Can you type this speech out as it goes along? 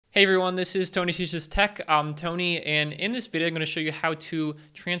Hey everyone, this is Tony Teaches Tech. I'm Tony, and in this video, I'm going to show you how to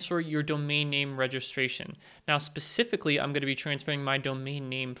transfer your domain name registration. Now, specifically, I'm going to be transferring my domain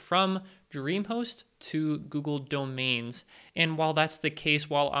name from DreamHost to Google Domains. And while that's the case,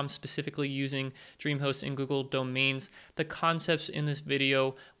 while I'm specifically using DreamHost and Google Domains, the concepts in this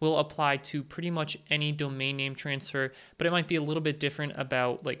video will apply to pretty much any domain name transfer, but it might be a little bit different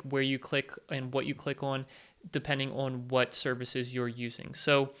about like where you click and what you click on, depending on what services you're using.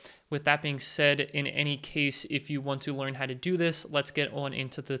 So with that being said, in any case, if you want to learn how to do this, let's get on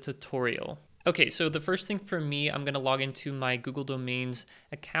into the tutorial. Okay, so the first thing for me, I'm going to log into my Google Domains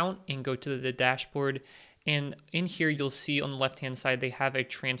account and go to the dashboard. And in here, you'll see on the left-hand side, they have a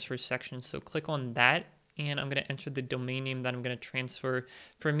transfer section. So click on that, and I'm going to enter the domain name that I'm going to transfer.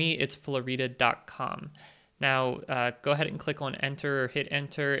 For me, it's florida.com. Now, go ahead and click on enter or hit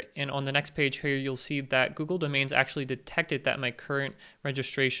enter. And on the next page here, you'll see that Google Domains actually detected that my current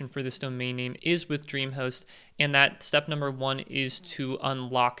registration for this domain name is with DreamHost. And that step number one is to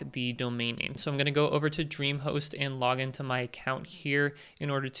unlock the domain name. So I'm going to go over to DreamHost and log into my account here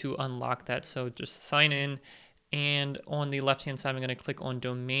in order to unlock that. So just sign in. And on the left-hand side, I'm going to click on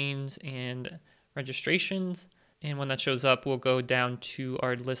domains and registrations. And when that shows up, we'll go down to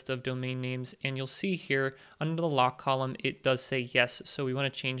our list of domain names, and you'll see here under the lock column, it does say yes. So we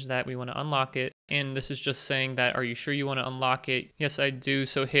want to change that. We want to unlock it. And this is just saying that, are you sure you want to unlock it? Yes, I do.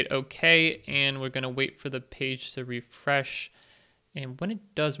 So hit OK, and we're going to wait for the page to refresh. And when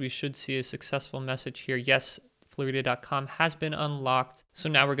it does, we should see a successful message here. Yes, florida.com has been unlocked. So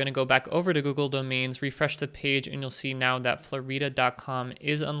now we're going to go back over to Google Domains, refresh the page, and you'll see now that florida.com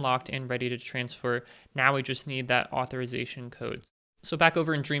is unlocked and ready to transfer. Now we just need that authorization code. So back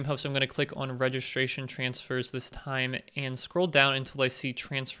over in DreamHost, I'm going to click on registration transfers this time and scroll down until I see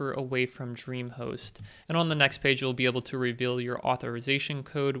transfer away from DreamHost. And on the next page, you'll be able to reveal your authorization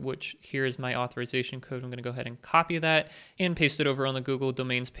code, which here is my authorization code. I'm going to go ahead and copy that and paste it over on the Google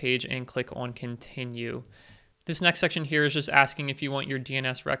Domains page and click on continue. This next section here is just asking if you want your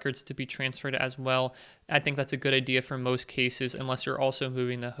DNS records to be transferred as well. I think that's a good idea for most cases, unless you're also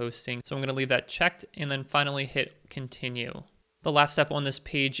moving the hosting. So I'm going to leave that checked and then finally hit continue. The last step on this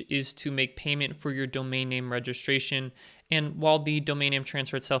page is to make payment for your domain name registration. And while the domain name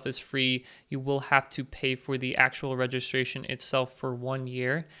transfer itself is free, you will have to pay for the actual registration itself for 1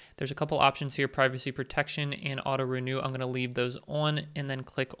 year. There's a couple options here, privacy protection and auto renew. I'm going to leave those on and then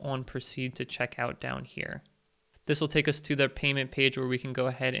click on proceed to check out down here. This will take us to the payment page where we can go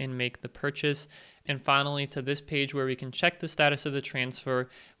ahead and make the purchase. And finally to this page where we can check the status of the transfer,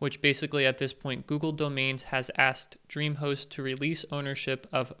 which basically at this point, Google Domains has asked DreamHost to release ownership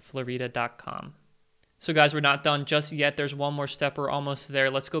of florida.com. So guys, we're not done just yet. There's one more step. We're almost there.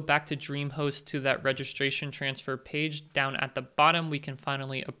 Let's go back to DreamHost to that registration transfer page. Down at the bottom, we can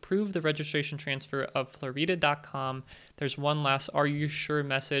finally approve the registration transfer of florida.com. There's one last "Are you sure?"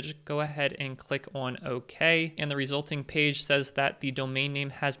 message. Go ahead and click on OK. And the resulting page says that the domain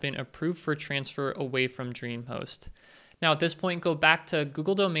name has been approved for transfer away from DreamHost. Now at this point, go back to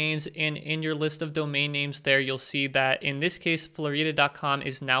Google Domains, and in your list of domain names there, you'll see that in this case, florida.com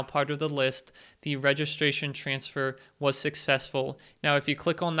is now part of the list. The registration transfer was successful. Now, if you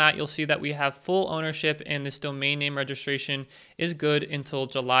click on that, you'll see that we have full ownership, and this domain name registration is good until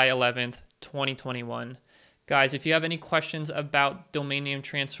July 11th, 2021. Guys, if you have any questions about domain name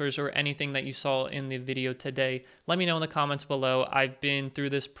transfers or anything that you saw in the video today, let me know in the comments below. I've been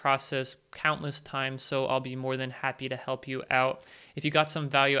through this process countless times, so I'll be more than happy to help you out. If you got some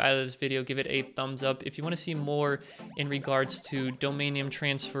value out of this video, give it a thumbs up. If you want to see more in regards to domain name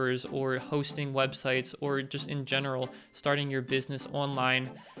transfers or hosting websites or just in general starting your business online,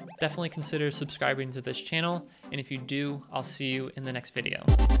 definitely consider subscribing to this channel. And if you do, I'll see you in the next video.